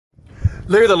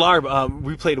Larry the Larb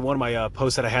replayed one of my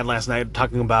posts that I had last night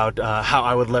talking about how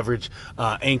I would leverage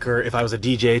Anchor if I was a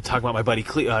DJ, talking about my buddy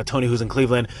Tony who's in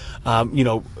Cleveland,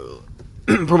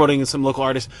 promoting some local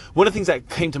artists. One of the things that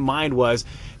came to mind was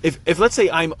if let's say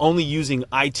I'm only using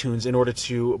iTunes in order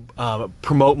to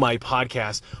promote my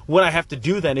podcast, what I have to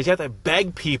do then is you have to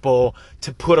beg people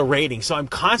to put a rating. So I'm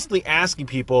constantly asking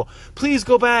people, please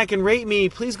go back and rate me,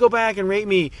 please go back and rate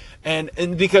me. And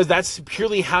because that's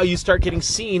purely how you start getting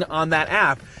seen on that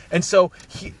app. And so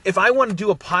if I want to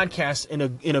do a podcast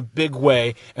in a big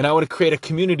way and I want to create a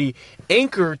community,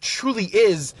 Anchor truly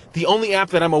is the only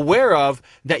app that I'm aware of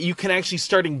that you can actually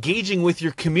start engaging with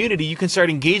your community. You can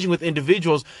start engaging with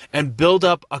individuals and build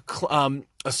up a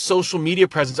social media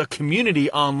presence, a community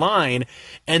online,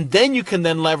 and then you can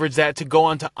then leverage that to go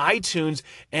onto iTunes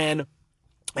and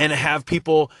have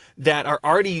people that are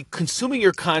already consuming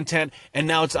your content, and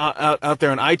now it's out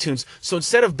there on iTunes. So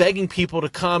instead of begging people to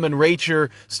come and rate your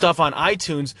stuff on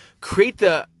iTunes, create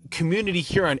the community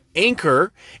here on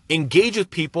Anchor, engage with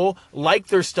people, like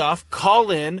their stuff, call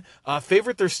in,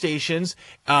 favorite their stations,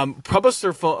 publish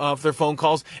their phone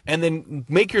calls, and then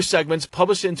make your segments,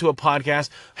 publish it into a podcast,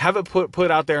 have it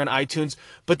put out there on iTunes.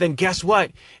 But then guess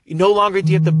what? No longer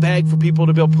do you have to beg for people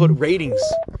to be able to put ratings.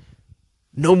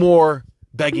 No more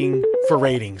begging for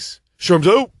ratings. Sherm's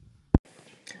out.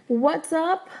 What's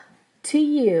up to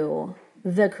you,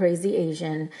 the crazy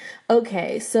Asian?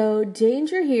 Okay, so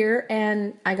Danger here,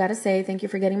 and I gotta say thank you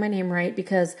for getting my name right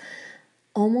because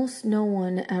almost no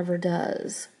one ever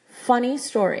does. Funny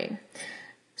story.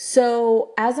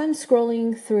 So as I'm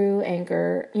scrolling through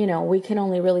Anchor, we can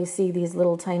only really see these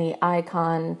little tiny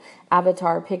icon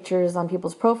avatar pictures on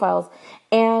people's profiles.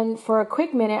 And for a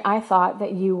quick minute, I thought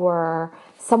that you were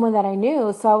someone that I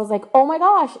knew. So I was like, oh my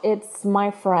gosh, it's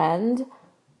my friend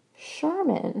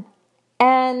Sherman.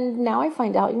 And now I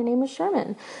find out your name is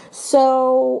Sherman.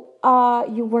 So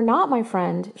you were not my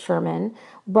friend Sherman,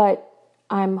 but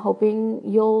I'm hoping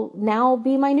you'll now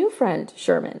be my new friend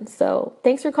Sherman. So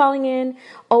thanks for calling in.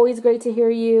 Always great to hear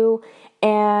you.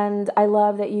 And I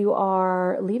love that you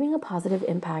are leaving a positive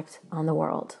impact on the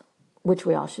world, which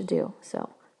we all should do. So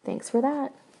thanks for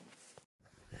that.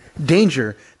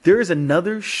 Danger, there is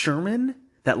another Sherman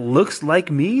that looks like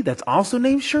me that's also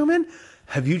named Sherman.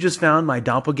 Have you just found my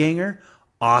doppelganger?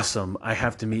 Awesome. I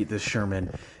have to meet this Sherman.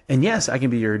 And yes, I can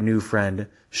be your new friend,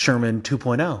 Sherman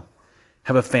 2.0.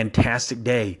 Have a fantastic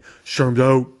day. Sherm's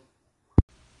out.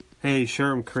 Hey,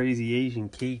 Sherm, Crazy Asian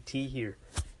KT here.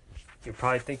 You're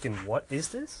probably thinking, what is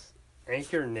this?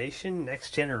 Anchor Nation Next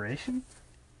Generation?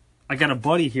 I got a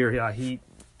buddy here.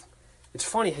 It's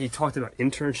funny how he talked about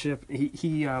internship.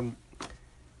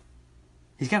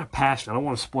 He's got a passion. I don't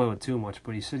want to spoil it too much,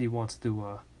 but he said he wants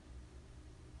to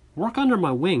work under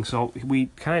my wing. So we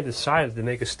kind of decided to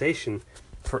make a station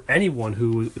for anyone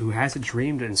who has a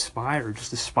dream to inspire, or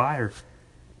just aspire,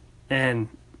 and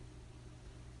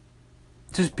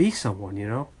just be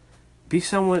someone, Be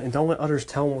someone and don't let others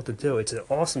tell them what to do. It's an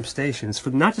awesome station. It's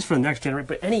for not just for the next generation,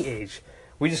 but any age.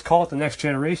 We just call it the next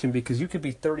generation because you could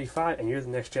be 35 and you're the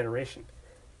next generation.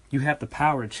 You have the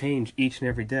power to change each and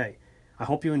every day. I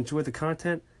hope you enjoy the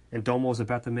content, and Domo is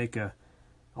about to make a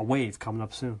wave coming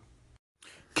up soon.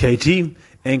 KT,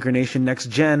 Anchor Nation Next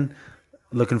Gen.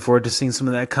 Looking forward to seeing some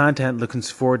of that content. Looking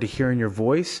forward to hearing your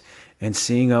voice and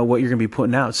seeing what you're going to be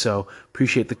putting out. So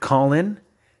appreciate the call in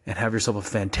and have yourself a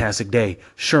fantastic day.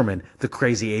 Sherman, the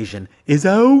Crazy Asian, is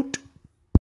out.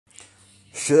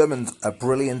 Sherman's a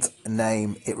brilliant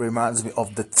name. It reminds me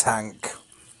of the tank.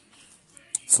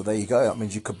 So there you go. That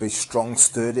means you could be strong,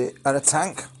 sturdy, and a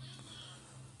tank.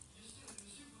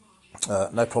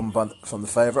 No problem from the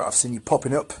favourite. I've seen you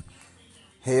popping up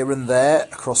here and there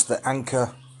across the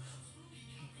Anchor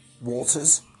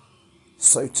waters,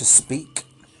 so to speak.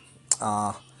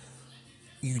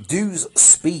 You do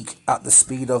speak at the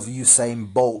speed of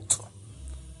Usain Bolt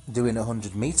doing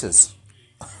 100 metres.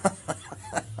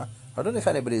 I don't know if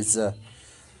anybody's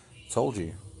told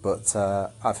you, but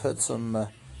I've heard some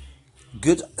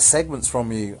good segments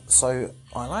from you. So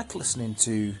I like listening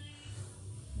to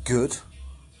good,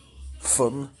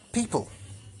 fun people.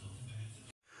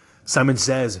 Simon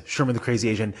says, Sherman the Crazy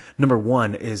Asian, number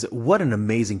one is what an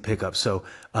amazing pickup. So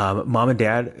mom and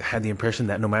dad had the impression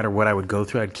that no matter what I would go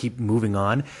through, I'd keep moving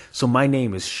on. So my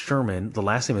name is Sherman. The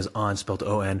last name is On, spelled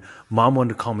O-N. Mom wanted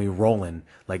to call me Rollin',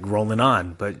 like rolling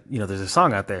on. But, there's a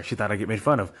song out there she thought I'd get made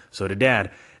fun of. So did dad.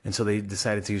 And so they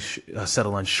decided to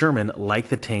settle on Sherman, like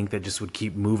the tank that just would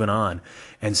keep moving on.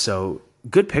 And so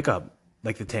good pickup.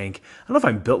 like the tank. I don't know if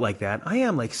I'm built like that. I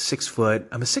am like 6 foot.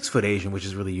 I'm a 6 foot Asian, which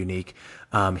is really unique.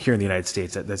 Here in the United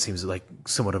States, that seems like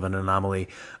somewhat of an anomaly.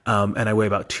 And I weigh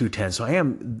about 210. So I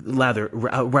am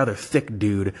rather thick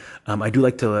dude. I do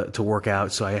like to work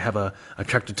out. So I have a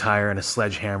tractor tire and a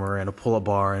sledgehammer and a pull-up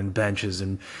bar and benches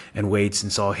and weights.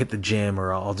 And so I'll hit the gym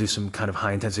or I'll do some kind of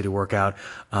high intensity workout.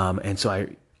 And so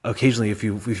I occasionally, if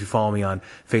you follow me on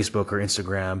Facebook or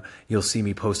Instagram, you'll see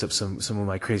me post up some of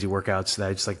my crazy workouts that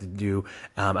I just like to do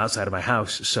outside of my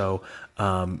house. So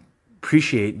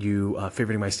appreciate you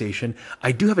favoriting my station.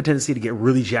 I do have a tendency to get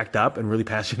really jacked up and really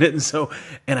passionate,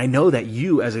 and I know that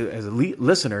you as a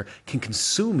listener can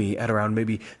consume me at around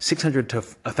maybe 600 to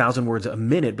 1,000 words a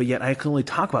minute, but yet I can only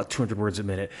talk about 200 words a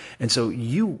minute, and so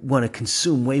you want to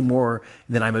consume way more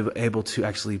than I'm able to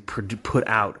actually put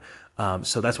out.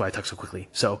 So that's why I talk so quickly.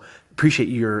 So appreciate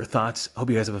your thoughts. Hope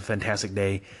you guys have a fantastic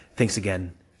day. Thanks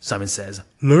again. Simon Says,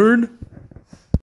 learn.